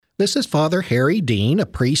This is Father Harry Dean, a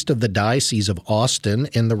priest of the Diocese of Austin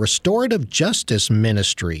in the Restorative Justice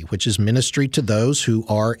Ministry, which is ministry to those who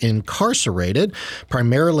are incarcerated.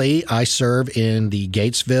 Primarily, I serve in the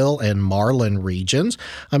Gatesville and Marlin regions.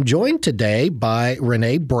 I'm joined today by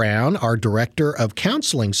Renee Brown, our Director of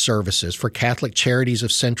Counseling Services for Catholic Charities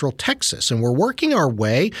of Central Texas, and we're working our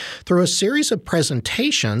way through a series of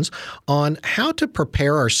presentations on how to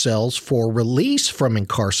prepare ourselves for release from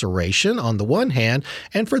incarceration on the one hand,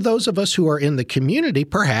 and for those of us who are in the community,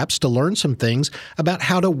 perhaps to learn some things about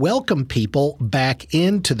how to welcome people back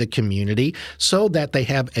into the community so that they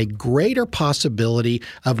have a greater possibility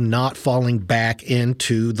of not falling back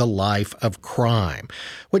into the life of crime.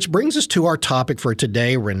 Which brings us to our topic for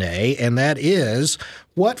today, Renee, and that is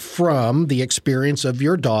what from the experience of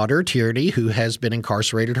your daughter, Tierney, who has been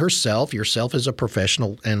incarcerated herself, yourself as a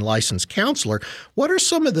professional and licensed counselor, what are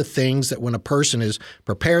some of the things that when a person is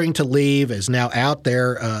preparing to leave, is now out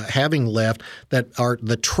there having left, that are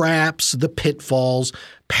the traps, the pitfalls,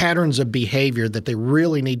 patterns of behavior that they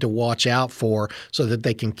really need to watch out for so that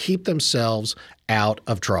they can keep themselves out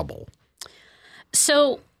of trouble?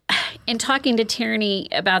 So in talking to Tierney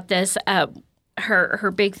about this,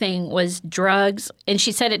 her big thing was drugs. And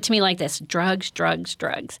she said it to me like this: drugs, drugs,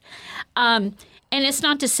 drugs. And it's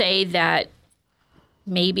not to say that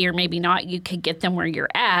maybe or maybe not you could get them where you're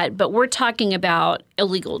at, but we're talking about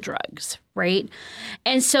illegal drugs, right?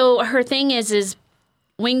 And so her thing is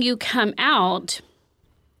when you come out,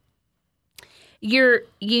 you're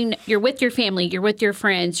with your family, you're with your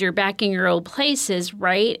friends, you're back in your old places,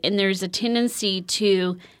 right? And there's a tendency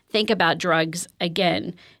to think about drugs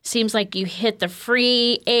again. Seems like you hit the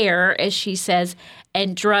free air, as she says,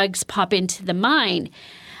 and drugs pop into the mind.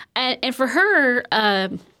 And for her,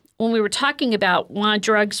 when we were talking about why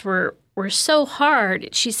drugs were so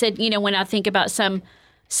hard, she said, when I think about some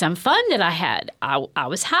fun that I had, I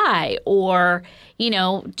was high. Or,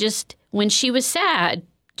 just when she was sad,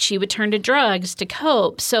 she would turn to drugs to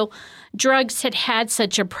cope. So drugs had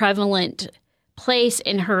such a prevalent place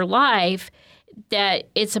in her life that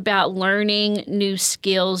it's about learning new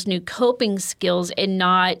skills, new coping skills, and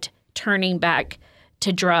not turning back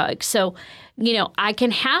to drugs. So, I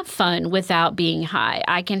can have fun without being high.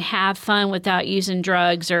 I can have fun without using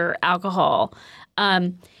drugs or alcohol.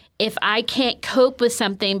 If I can't cope with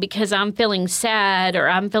something because I'm feeling sad or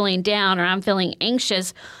I'm feeling down or I'm feeling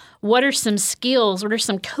anxious, what are some skills, what are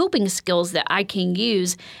some coping skills that I can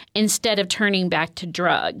use instead of turning back to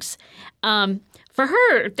drugs? For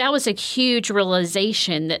her, that was a huge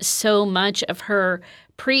realization that so much of her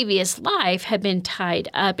previous life had been tied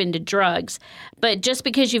up into drugs. But just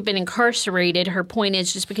because you've been incarcerated, her point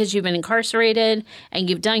is just because you've been incarcerated and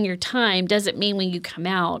you've done your time doesn't mean when you come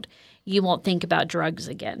out, you won't think about drugs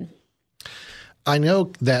again. I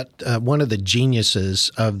know that one of the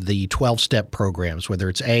geniuses of the 12-step programs, whether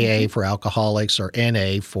it's AA for alcoholics or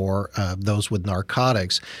NA for those with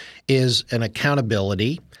narcotics, is an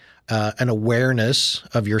accountability, an awareness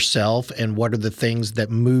of yourself and what are the things that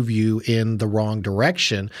move you in the wrong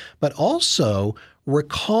direction, but also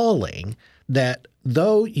recalling that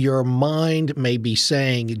though your mind may be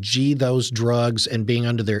saying, gee, those drugs and being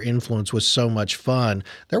under their influence was so much fun,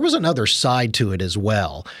 there was another side to it as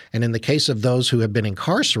well. And in the case of those who have been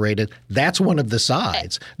incarcerated, that's one of the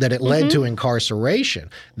sides, that it led to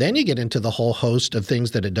incarceration. Then you get into the whole host of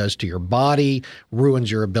things that it does to your body,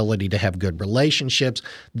 ruins your ability to have good relationships.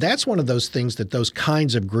 That's one of those things that those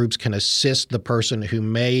kinds of groups can assist the person who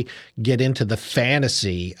may get into the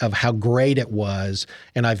fantasy of how great it was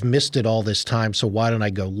and I've missed it all this time, so why don't I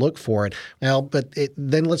go look for it? Well, but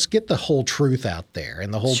then let's get the whole truth out there.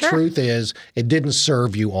 And the whole truth is it didn't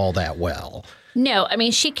serve you all that well. No, I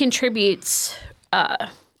mean, she contributes, the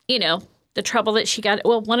trouble that she got.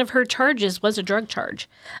 Well, one of her charges was a drug charge.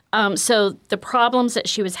 So the problems that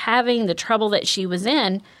she was having, the trouble that she was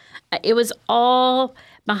in, it was all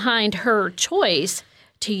behind her choice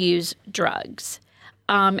to use drugs.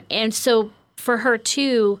 And so for her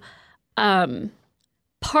too,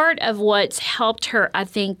 part of what's helped her, I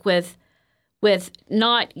think, with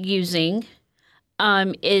not using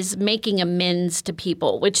is making amends to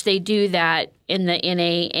people, which they do that in the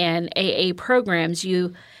NA and AA programs.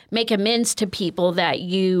 You make amends to people that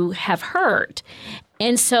you have hurt.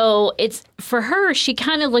 And so it's for her, she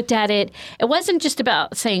kind of looked at it. It wasn't just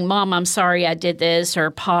about saying, Mom, I'm sorry I did this,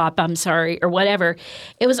 or Pop, I'm sorry, or whatever.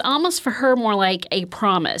 It was almost for her more like a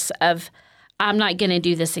promise of, I'm not going to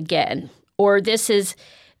do this again. Or this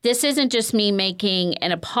isn't just me making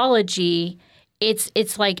an apology.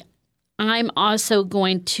 It's like I'm also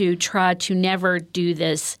going to try to never do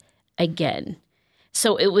this again.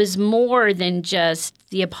 So it was more than just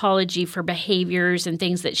the apology for behaviors and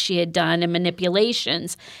things that she had done and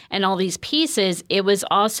manipulations and all these pieces. It was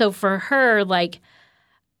also for her, like,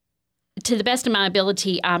 to the best of my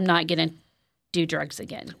ability, I'm not going to do drugs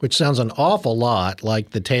again. Which sounds an awful lot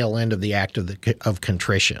like the tail end of the act of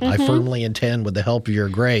contrition. I firmly intend, with the help of your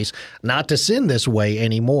grace, not to sin this way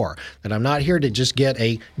anymore. That I'm not here to just get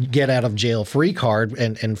a get out of jail free card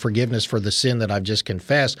and forgiveness for the sin that I've just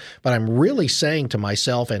confessed, but I'm really saying to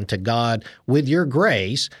myself and to God, with your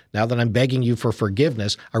grace, now that I'm begging you for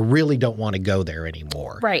forgiveness, I really don't want to go there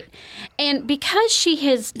anymore. Right. And because she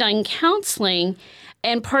has done counseling,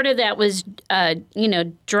 and part of that was,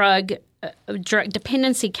 drug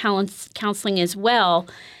dependency counseling as well.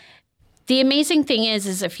 The amazing thing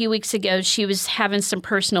is a few weeks ago, she was having some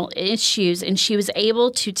personal issues, and she was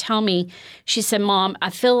able to tell me, she said, Mom,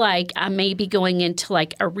 I feel like I may be going into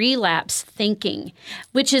like a relapse thinking,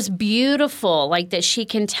 which is beautiful, like that she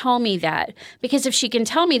can tell me that. Because if she can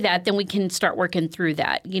tell me that, then we can start working through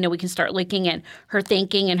that. We can start looking at her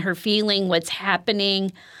thinking and her feeling, what's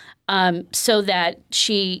happening, so that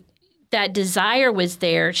that desire was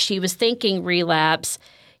there. She was thinking relapse.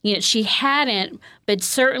 She hadn't, but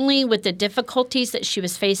certainly with the difficulties that she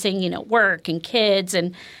was facing, work and kids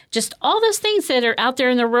and just all those things that are out there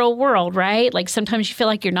in the real world, right? Like sometimes you feel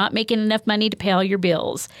like you're not making enough money to pay all your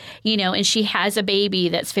bills, and she has a baby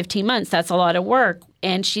that's 15 months. That's a lot of work.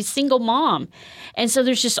 And she's single mom. And so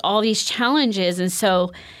there's just all these challenges. And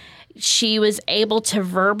so she was able to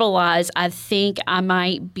verbalize, I think I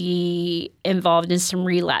might be involved in some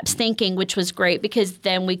relapse thinking, which was great because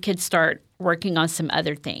then we could start working on some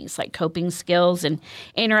other things like coping skills and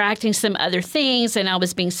interacting some other things. And I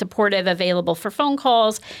was being supportive, available for phone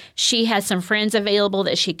calls. She had some friends available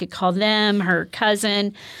that she could call them, her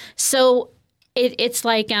cousin. So it's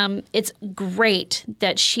like it's great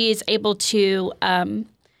that she is able to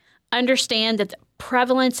understand that the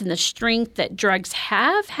prevalence and the strength that drugs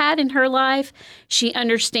have had in her life. She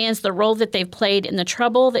understands the role that they've played in the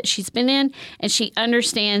trouble that she's been in, and she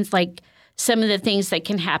understands like some of the things that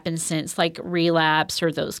can happen since, like relapse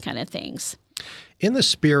or those kind of things. In the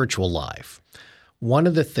spiritual life, one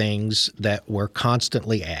of the things that we're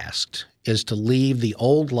constantly asked is to leave the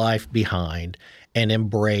old life behind and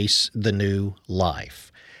embrace the new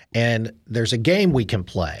life. And there's a game we can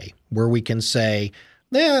play where we can say,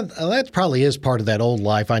 yeah, that probably is part of that old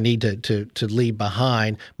life I need to leave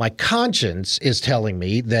behind. My conscience is telling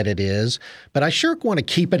me that it is, but I sure want to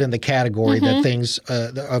keep it in the category that things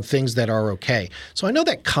that are okay. So I know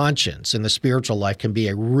that conscience in the spiritual life can be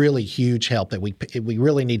a really huge help, that we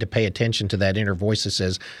really need to pay attention to that inner voice that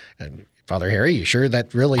says, Father Harry, you sure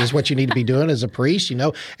that really is what you need to be doing as a priest? And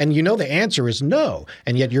the answer is no.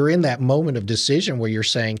 And yet you're in that moment of decision where you're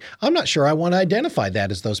saying, I'm not sure I want to identify that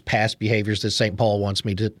as those past behaviors that St. Paul wants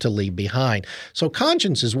me to leave behind. So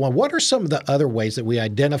conscience is one. What are some of the other ways that we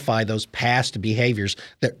identify those past behaviors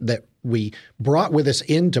that we brought with us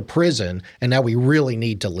into prison and now we really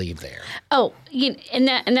need to leave there? Oh, and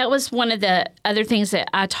that was one of the other things that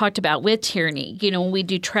I talked about with tyranny. When we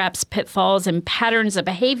do traps, pitfalls, and patterns of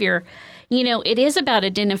behavior, it is about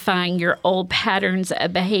identifying your old patterns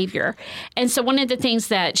of behavior. And so one of the things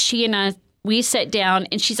that she and we sat down,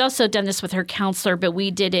 and she's also done this with her counselor, but we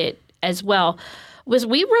did it as well, was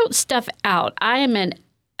we wrote stuff out. I am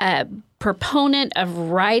a proponent of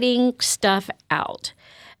writing stuff out.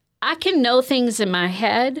 I can know things in my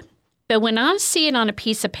head, but when I see it on a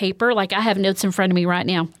piece of paper, like I have notes in front of me right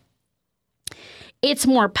now, it's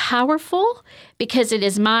more powerful because it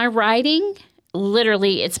is my writing.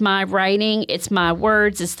 Literally, it's my writing, it's my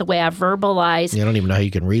words, it's the way I verbalize. You don't even know how you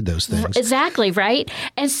can read those things. Exactly, right?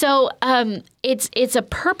 And so it's a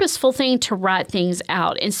purposeful thing to write things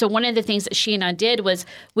out. And so one of the things that she and I did was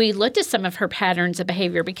we looked at some of her patterns of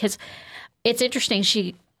behavior, because it's interesting.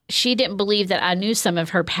 She didn't believe that I knew some of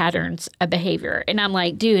her patterns of behavior. And I'm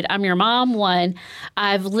like, dude, I'm your mom, one.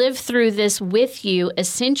 I've lived through this with you,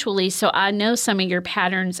 essentially, so I know some of your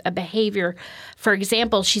patterns of behavior. For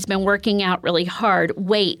example, she's been working out really hard.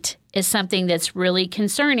 Weight is something that's really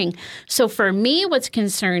concerning. So for me, what's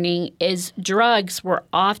concerning is drugs were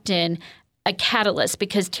often a catalyst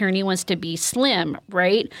because tyranny wants to be slim,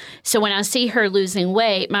 right? So when I see her losing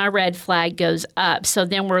weight, my red flag goes up. So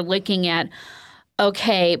then we're looking at,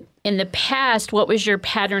 okay, in the past, what was your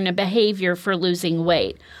pattern of behavior for losing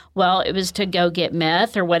weight? Well, it was to go get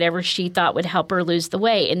meth or whatever she thought would help her lose the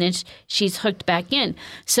weight. And then she's hooked back in.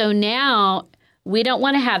 So now we don't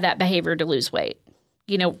want to have that behavior to lose weight.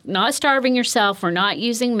 Not starving yourself. We're not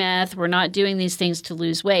using meth. We're not doing these things to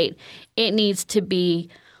lose weight. It needs to be,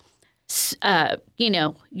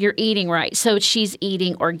 you're eating right. So she's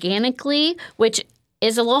eating organically, which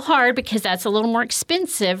is a little hard because that's a little more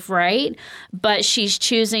expensive, right? But she's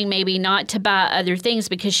choosing maybe not to buy other things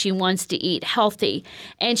because she wants to eat healthy.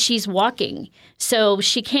 And she's walking. So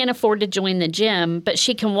she can't afford to join the gym, but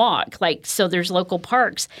she can walk. So there's local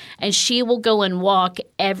parks, and she will go and walk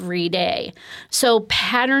every day. So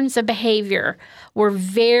patterns of behavior were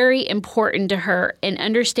very important to her in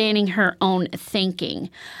understanding her own thinking.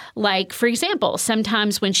 Like, for example,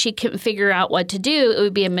 sometimes when she couldn't figure out what to do, it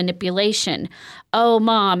would be a manipulation. Oh,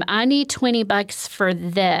 Mom, I need $20 for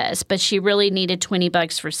this, but she really needed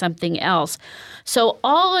 $20 for something else. So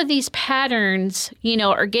all of these patterns,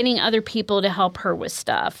 are getting other people to help her with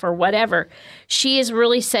stuff or whatever. She is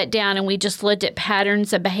really set down, and we just looked at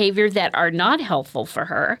patterns of behavior that are not helpful for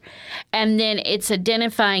her. And then it's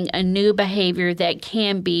identifying a new behavior that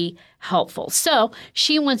can be helpful. So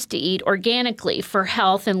she wants to eat organically for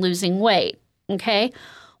health and losing weight. Okay.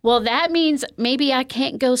 Well, that means maybe I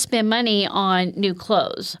can't go spend money on new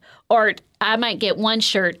clothes, or I might get one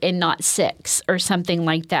shirt and not 6 or something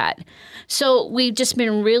like that. So we've just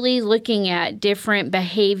been really looking at different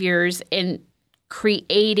behaviors and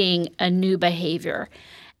creating a new behavior.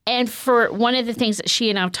 And for one of the things that she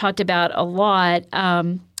and I have talked about a lot,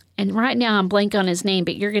 and right now I'm blank on his name,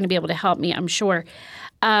 but you're going to be able to help me, I'm sure,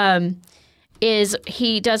 is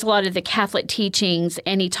he does a lot of the Catholic teachings,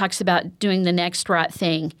 and he talks about doing the next right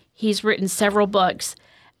thing. He's written several books,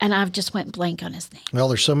 and I've just went blank on his name. Well,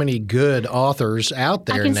 there's so many good authors out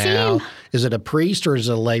there now. Is it a priest or is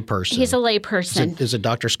it a layperson? He's a layperson. Is it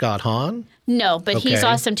Dr. Scott Hahn? No, but he's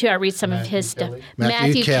awesome too. I read some of his stuff.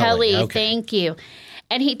 Matthew Kelly. Okay. Thank you.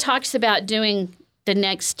 And he talks about doing the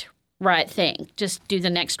next right thing. Just do the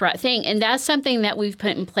next right thing. And that's something that we've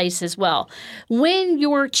put in place as well. When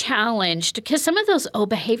you're challenged, because some of those old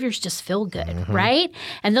behaviors just feel good, right?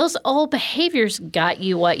 And those old behaviors got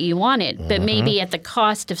you what you wanted, but maybe at the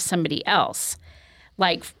cost of somebody else.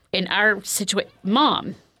 Like in our situation,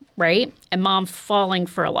 Mom, right? And Mom falling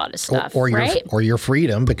for a lot of stuff, right? Or your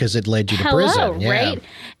freedom because it led you to prison. Yeah. Right?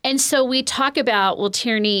 And so we talk about, well,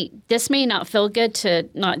 Tierney, this may not feel good to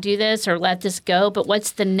not do this or let this go, but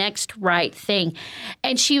what's the next right thing?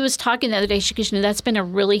 And she was talking the other day, she goes, that's been a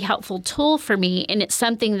really helpful tool for me. And it's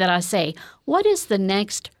something that I say, what is the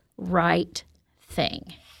next right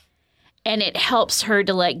thing? And it helps her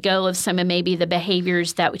to let go of some of maybe the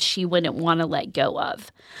behaviors that she wouldn't want to let go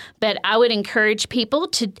of. But I would encourage people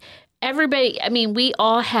to, we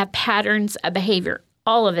all have patterns of behavior.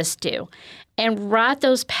 All of us do. And write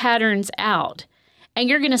those patterns out. And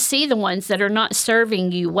you're going to see the ones that are not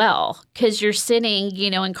serving you well because you're sitting,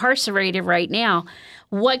 incarcerated right now.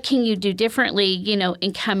 What can you do differently,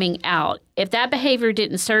 in coming out? If that behavior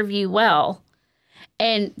didn't serve you well,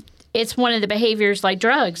 and it's one of the behaviors like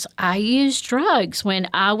drugs. I used drugs when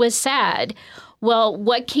I was sad. Well,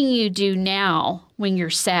 what can you do now when you're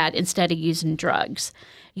sad instead of using drugs?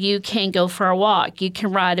 You can go for a walk. You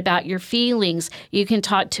can write about your feelings. You can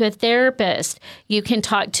talk to a therapist. You can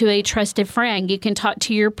talk to a trusted friend. You can talk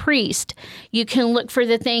to your priest. You can look for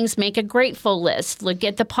the things, make a grateful list. Look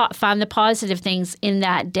at find the positive things in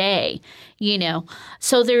that day,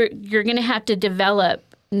 So you're going to have to develop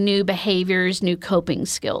new behaviors, new coping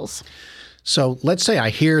skills. So let's say I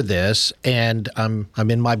hear this and I'm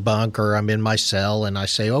in my bunk or I'm in my cell and I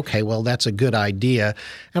say, okay, well, that's a good idea.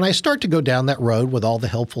 And I start to go down that road with all the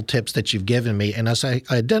helpful tips that you've given me. And as I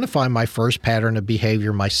identify my first pattern of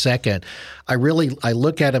behavior, my second, I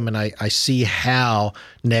look at them and I see how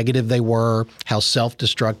negative they were, how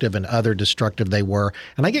self-destructive and other destructive they were.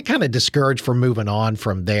 And I get kind of discouraged from moving on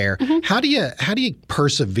from there. How do you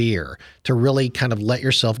persevere to really kind of let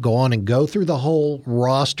yourself go on and go through the whole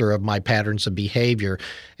roster of my patterns of behavior?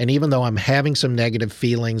 And even though I'm having some negative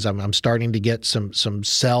feelings, I'm starting to get some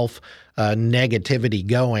self negativity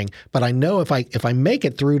going. But I know if I make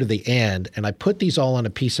it through to the end and I put these all on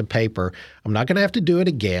a piece of paper, I'm not going to have to do it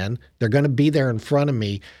again. They're going to be there in front of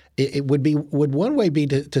me. Would one way be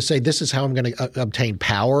to say this is how I'm going to obtain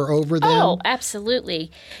power over them? Oh,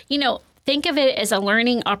 absolutely. Think of it as a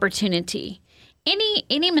learning opportunity.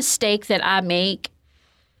 Any mistake that I make,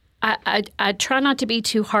 I try not to be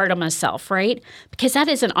too hard on myself, right? Because that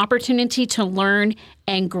is an opportunity to learn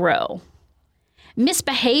and grow.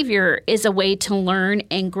 Misbehavior is a way to learn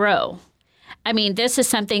and grow. This is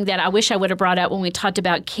something that I wish I would have brought up when we talked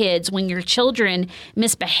about kids. When your children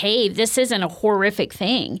misbehave, this isn't a horrific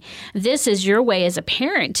thing. This is your way as a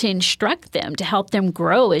parent to instruct them, to help them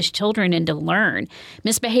grow as children and to learn.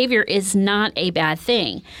 Misbehavior is not a bad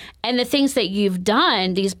thing. And the things that you've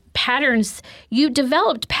done, these patterns, you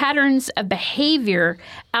developed patterns of behavior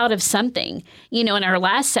out of something. In our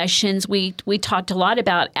last sessions, we talked a lot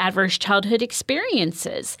about adverse childhood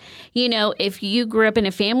experiences. If you grew up in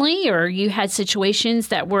a family or you had situations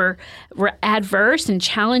that were adverse and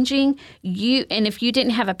challenging, and if you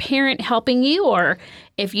didn't have a parent helping you, or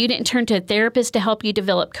if you didn't turn to a therapist to help you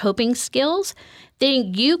develop coping skills,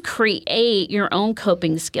 then you create your own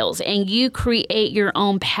coping skills and you create your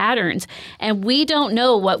own patterns. And we don't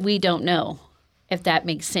know what we don't know, if that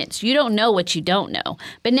makes sense. You don't know what you don't know,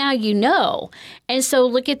 but now you know. And so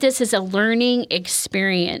look at this as a learning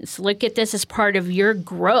experience. Look at this as part of your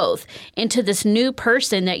growth into this new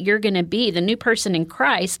person that you're going to be. The new person in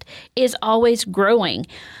Christ is always growing.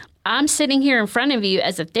 I'm sitting here in front of you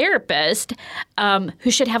as a therapist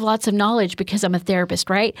who should have lots of knowledge because I'm a therapist,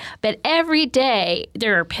 right? But every day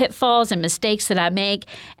there are pitfalls and mistakes that I make,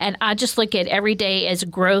 and I just look at every day as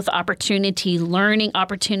growth opportunity, learning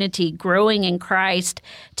opportunity, growing in Christ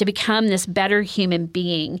to become this better human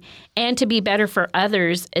being and to be better for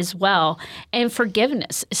others as well. And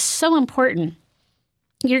forgiveness is so important.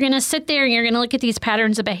 You're going to sit there and you're going to look at these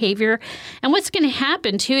patterns of behavior, and what's going to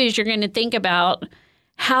happen too is you're going to think about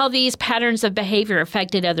how these patterns of behavior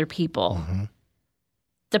affected other people. Mm-hmm.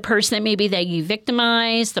 The person maybe that you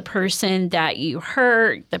victimized, the person that you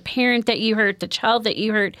hurt, the parent that you hurt, the child that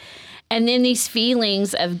you hurt. And then these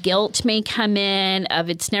feelings of guilt may come in,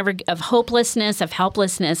 of hopelessness, of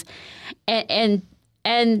helplessness. And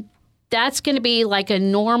that's going to be like a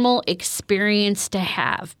normal experience to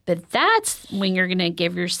have. But that's when you're going to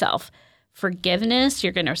give yourself forgiveness.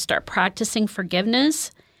 You're going to start practicing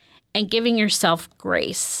forgiveness and giving yourself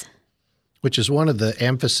grace. Which is one of the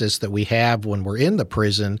emphasis that we have when we're in the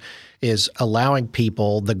prison, is allowing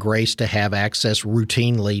people the grace to have access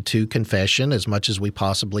routinely to confession as much as we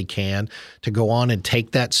possibly can, to go on and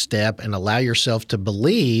take that step and allow yourself to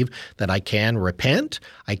believe that I can repent,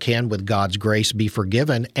 I can with God's grace be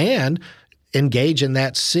forgiven, and engage in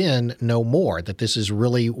that sin no more, that this is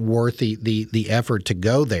really worth the effort to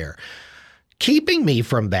go there. Keeping me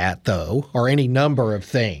from that, though, are any number of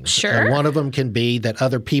things. Sure. And one of them can be that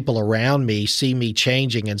other people around me see me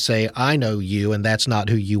changing and say, I know you, and that's not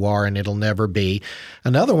who you are, and it'll never be.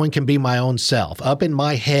 Another one can be my own self. Up in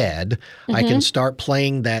my head, I can start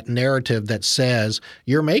playing that narrative that says,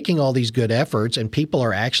 you're making all these good efforts, and people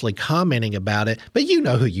are actually commenting about it, but you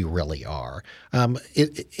know who you really are.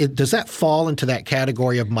 Does that fall into that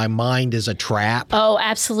category of my mind is a trap? Oh,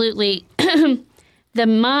 absolutely.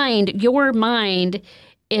 Your mind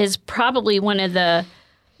is probably one of the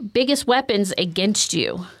biggest weapons against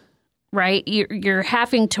you, right? You're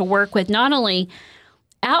having to work with not only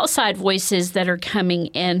outside voices that are coming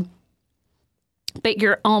in, but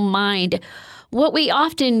your own mind. What we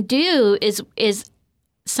often do is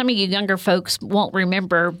some of you younger folks won't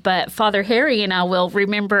remember, but Father Harry and I will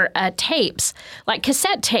remember tapes, like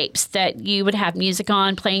cassette tapes that you would have music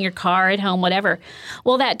on, play in your car, at home, whatever.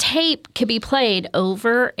 Well, that tape could be played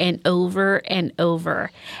over and over and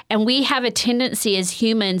over. And we have a tendency as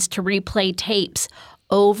humans to replay tapes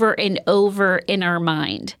over and over in our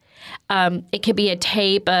mind. It could be a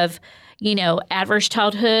tape of, adverse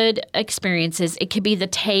childhood experiences. It could be the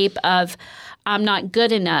tape of, I'm not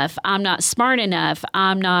good enough, I'm not smart enough,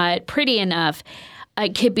 I'm not pretty enough.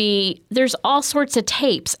 It could be, there's all sorts of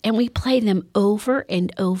tapes, and we play them over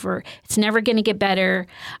and over. It's never going to get better.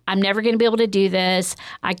 I'm never going to be able to do this.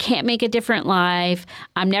 I can't make a different life.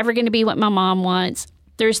 I'm never going to be what my mom wants.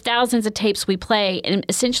 There's thousands of tapes we play, and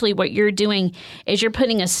essentially what you're doing is you're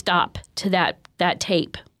putting a stop to that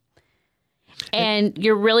tape. And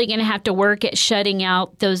you're really going to have to work at shutting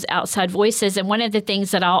out those outside voices. And one of the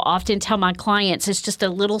things that I'll often tell my clients is just a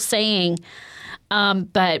little saying,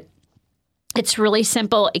 but it's really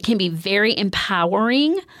simple. It can be very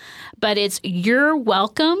empowering, but it's you're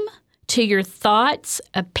welcome to your thoughts,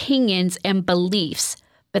 opinions, and beliefs,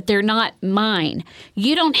 but they're not mine.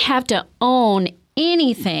 You don't have to own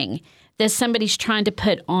anything that somebody's trying to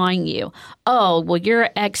put on you. Oh, well, you're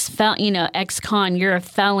ex-con, you're a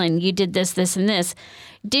felon, you did this, this, and this.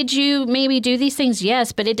 Did you maybe do these things?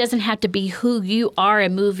 Yes, but it doesn't have to be who you are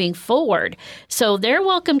and moving forward. So they're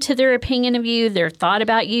welcome to their opinion of you, their thought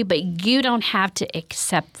about you, but you don't have to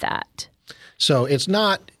accept that. So it's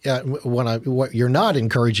not what you're not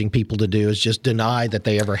encouraging people to do is just deny that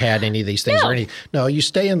they ever had any of these things. No, you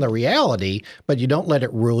stay in the reality, but you don't let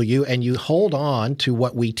it rule you, and you hold on to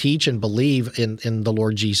what we teach and believe in the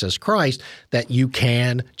Lord Jesus Christ, that you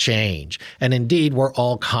can change. And indeed, we're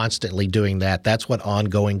all constantly doing that. That's what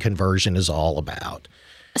ongoing conversion is all about.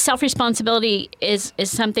 Self-responsibility is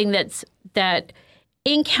something that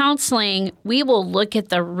in counseling, we will look at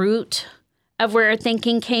the root of where a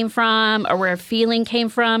thinking came from or where a feeling came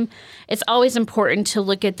from. It's always important to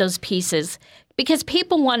look at those pieces because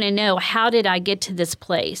people want to know, how did I get to this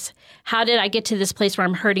place? How did I get to this place where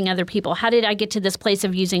I'm hurting other people? How did I get to this place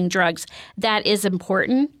of using drugs? That is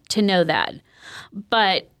important to know that.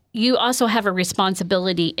 But you also have a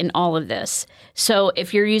responsibility in all of this. So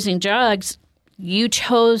if you're using drugs, you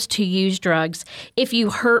chose to use drugs. If you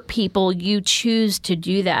hurt people, you choose to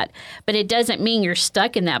do that. But it doesn't mean you're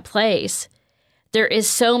stuck in that place. There is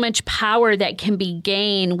so much power that can be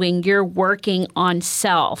gained when you're working on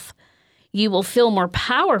self. You will feel more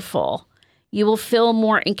powerful. You will feel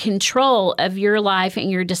more in control of your life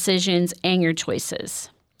and your decisions and your choices.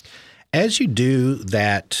 As you do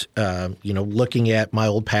that, looking at my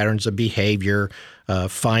old patterns of behavior,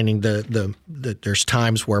 finding the there's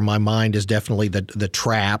times where my mind is definitely the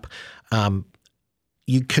trap,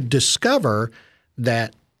 you could discover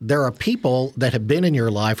that there are people that have been in your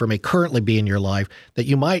life or may currently be in your life that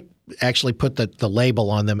you might actually put the label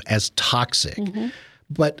on them as toxic. Mm-hmm.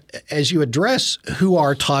 But as you address who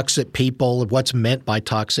are toxic people, what's meant by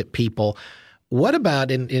toxic people, what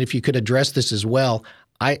about, and if you could address this as well,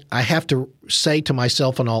 I have to say to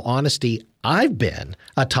myself in all honesty, I've been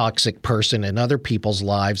a toxic person in other people's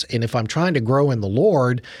lives. And if I'm trying to grow in the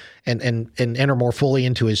Lord and enter more fully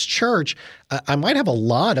into his church, I might have a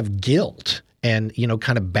lot of guilt and,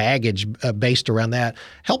 kind of baggage based around that.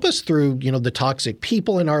 Help us through, the toxic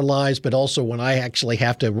people in our lives, but also when I actually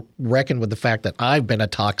have to reckon with the fact that I've been a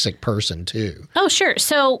toxic person too. Oh, sure.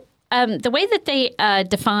 So the way that they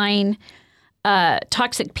define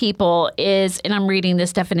toxic people is, and I'm reading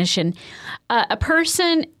this definition, a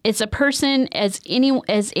person is a person as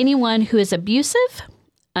anyone who is abusive,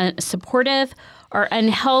 supportive, or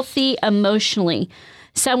unhealthy emotionally.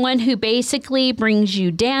 Someone who basically brings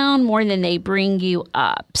you down more than they bring you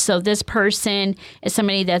up. So this person is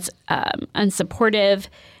somebody that's unsupportive.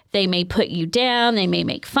 They may put you down. They may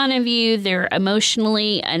make fun of you. They're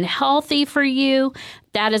emotionally unhealthy for you.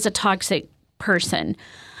 That is a toxic person.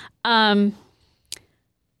 A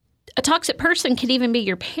toxic person could even be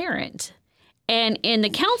your parent. And in the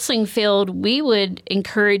counseling field, we would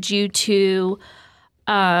encourage you to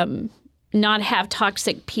not have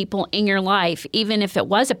toxic people in your life, even if it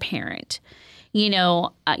was a parent.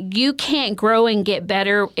 You can't grow and get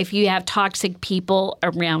better if you have toxic people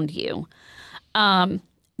around you.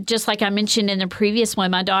 Just like I mentioned in the previous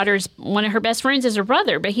one, my daughter's, one of her best friends is her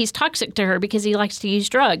brother, but he's toxic to her because he likes to use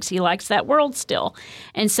drugs. He likes that world still.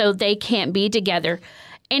 And so they can't be together.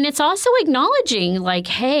 And it's also acknowledging like,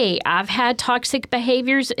 hey, I've had toxic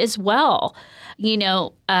behaviors as well.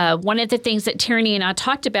 One of the things that Tierney and I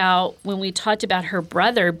talked about when we talked about her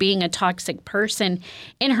brother being a toxic person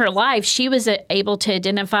in her life, she was able to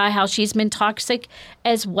identify how she's been toxic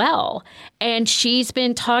as well. And she's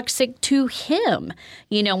been toxic to him.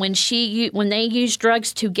 When they use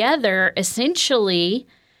drugs together, essentially,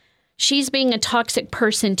 she's being a toxic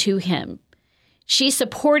person to him. She's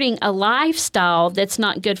supporting a lifestyle that's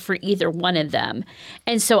not good for either one of them.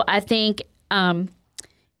 And so I think,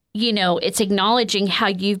 it's acknowledging how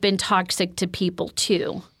you've been toxic to people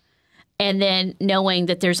too. And then knowing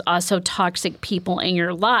that there's also toxic people in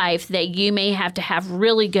your life that you may have to have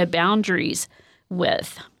really good boundaries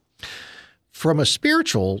with. From a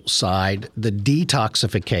spiritual side, the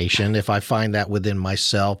detoxification, if I find that within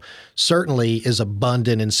myself, certainly is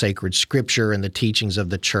abundant in sacred scripture and the teachings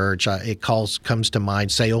of the church. It comes to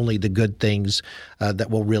mind, say only the good things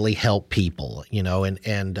that will really help people,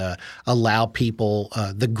 and allow people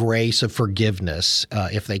the grace of forgiveness.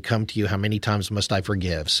 If they come to you, how many times must I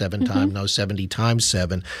forgive? 7 times? No, 70 times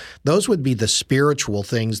 7. Those would be the spiritual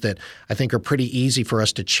things that I think are pretty easy for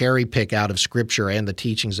us to cherry pick out of scripture and the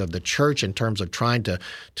teachings of the church in terms of trying to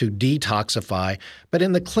detoxify. But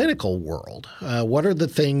in the clinical world, what are the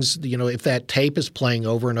things, if that tape is playing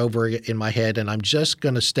over and over in my head and I'm just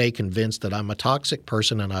going to stay convinced that I'm a toxic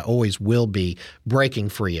person and I always will be, breaking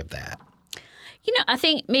free of that? I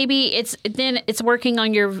think maybe it's working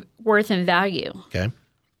on your worth and value. Okay.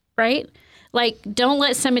 Right? Like, don't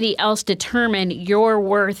let somebody else determine your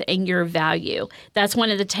worth and your value. That's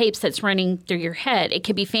one of the tapes that's running through your head. It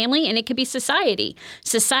could be family and it could be society.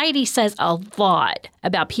 Society says a lot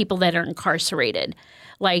about people that are incarcerated.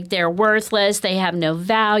 Like, they're worthless, they have no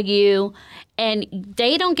value, and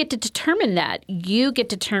they don't get to determine that. You get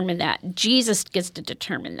to determine that. Jesus gets to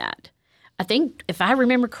determine that. I think, if I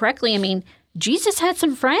remember correctly, Jesus had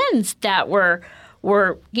some friends that were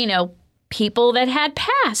people that had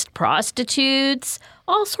past, prostitutes,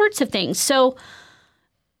 all sorts of things. So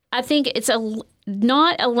I think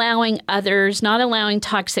not allowing others, not allowing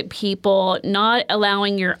toxic people, not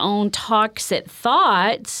allowing your own toxic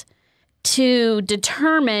thoughts to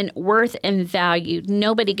determine worth and value.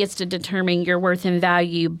 Nobody gets to determine your worth and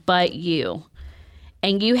value but you.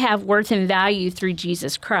 And you have worth and value through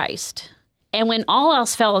Jesus Christ. And when all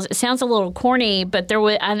else fails, it sounds a little corny, but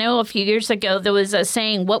I know a few years ago there was a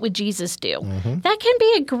saying, what would Jesus do? Mm-hmm. That can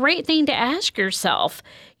be a great thing to ask yourself.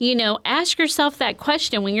 Ask yourself that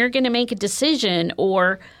question when you're going to make a decision,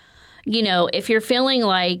 or, if you're feeling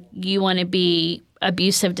like you want to be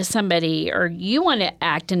abusive to somebody or you want to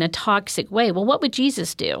act in a toxic way. Well, what would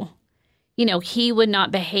Jesus do? He would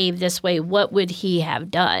not behave this way. What would he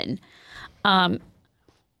have done?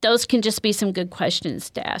 Those can just be some good questions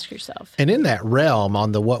to ask yourself. And in that realm,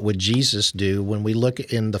 on the what would Jesus do, when we look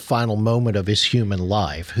in the final moment of his human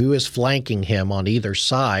life, who is flanking him on either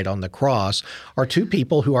side on the cross are two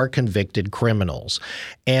people who are convicted criminals.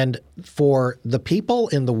 And for the people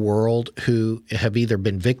in the world who have either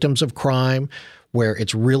been victims of crime, where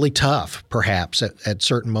it's really tough, perhaps, at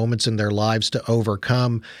certain moments in their lives to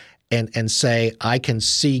overcome and say, I can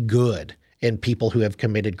see good in people who have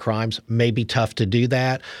committed crimes, may be tough to do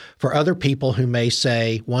that. For other people who may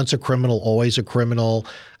say, once a criminal, always a criminal,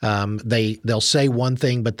 they'll say one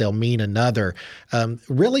thing, but they'll mean another.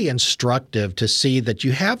 Really instructive to see that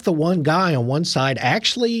you have the one guy on one side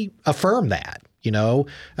actually affirm that.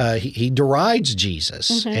 He derides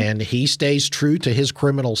Jesus, and he stays true to his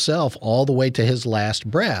criminal self all the way to his last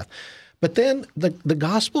breath. But then the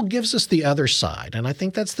gospel gives us the other side, and I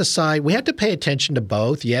think that's the side we have to pay attention to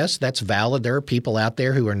both. Yes, that's valid. There are people out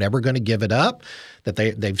there who are never going to give it up, that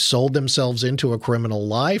they've sold themselves into a criminal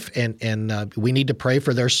life, and we need to pray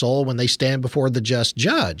for their soul when they stand before the just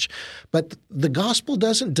judge. But the gospel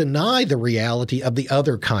doesn't deny the reality of the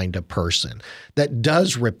other kind of person that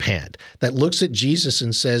does repent, that looks at Jesus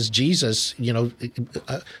and says, Jesus,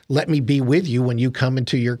 let me be with you when you come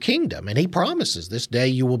into your kingdom. And he promises, this day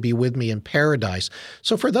you will be with me in paradise.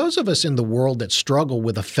 So for those of us in the world that struggle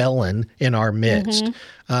with a felon in our midst,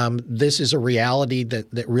 this is a reality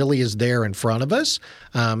that really is there in front of us.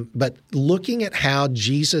 But looking at how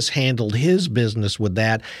Jesus handled his business with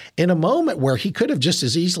that in a moment where he could have just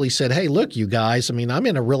as easily said, hey, look, you guys, I'm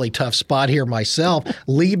in a really tough spot here myself.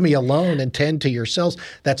 Leave me alone and tend to yourselves.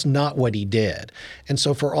 That's not what he did. And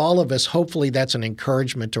so for all of us, hopefully that's an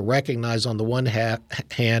encouragement to recognize on the one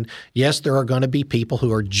hand, yes, there are going to be people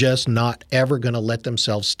who are just not ever going to let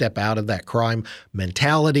themselves step out of that crime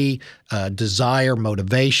mentality, desire,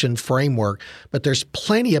 motivation, framework, but there's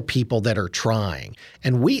plenty of people that are trying.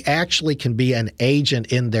 And we actually can be an agent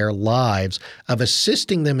in their lives of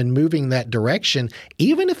assisting them in moving that direction,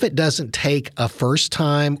 even if it doesn't take a first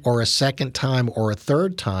time or a second time or a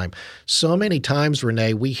third time. So many times,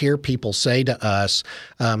 Renee, we hear people say to us,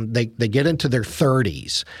 they get into their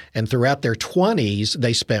 30s, and throughout their 20s,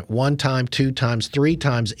 they spent one time, two times, three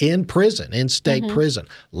times in prison, in state prison,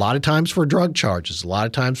 a lot of times for drug charges, a lot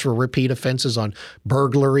of times for repeat offenses on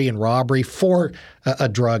burglary and robbery for a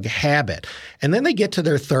drug habit. And then they get to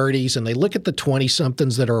their 30s and they look at the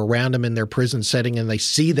 20-somethings that are around them in their prison setting and they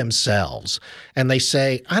see themselves and they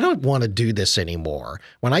say, I don't want to do this anymore.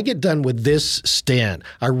 When I get done with this stint,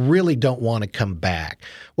 I really don't want to come back.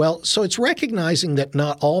 Well, so it's recognizing that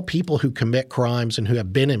not all people who commit crimes and who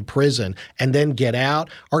have been in prison and then get out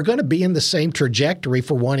are going to be in the same trajectory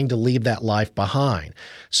for wanting to leave that life behind.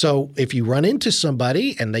 So if you run into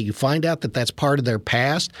somebody and that you find out that that's part of their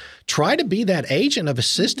past, try to be that agent of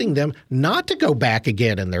assisting them not to go back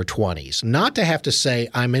again in their 20s, not to have to say,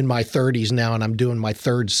 I'm in my 30s now and I'm doing my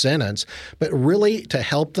third sentence, but really to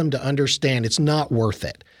help them to understand it's not worth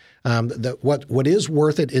it. What is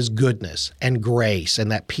worth it is goodness and grace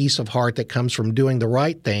and that peace of heart that comes from doing the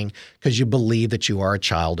right thing because you believe that you are a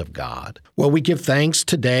child of God. Well, we give thanks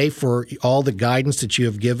today for all the guidance that you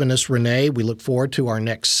have given us, Renee. We look forward to our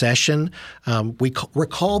next session. We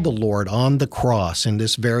recall the Lord on the cross in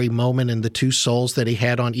this very moment and the two souls that he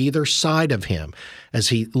had on either side of him as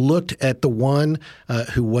he looked at the one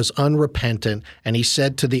who was unrepentant and he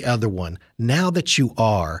said to the other one, now that you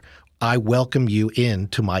are, I welcome you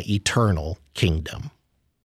into my eternal kingdom.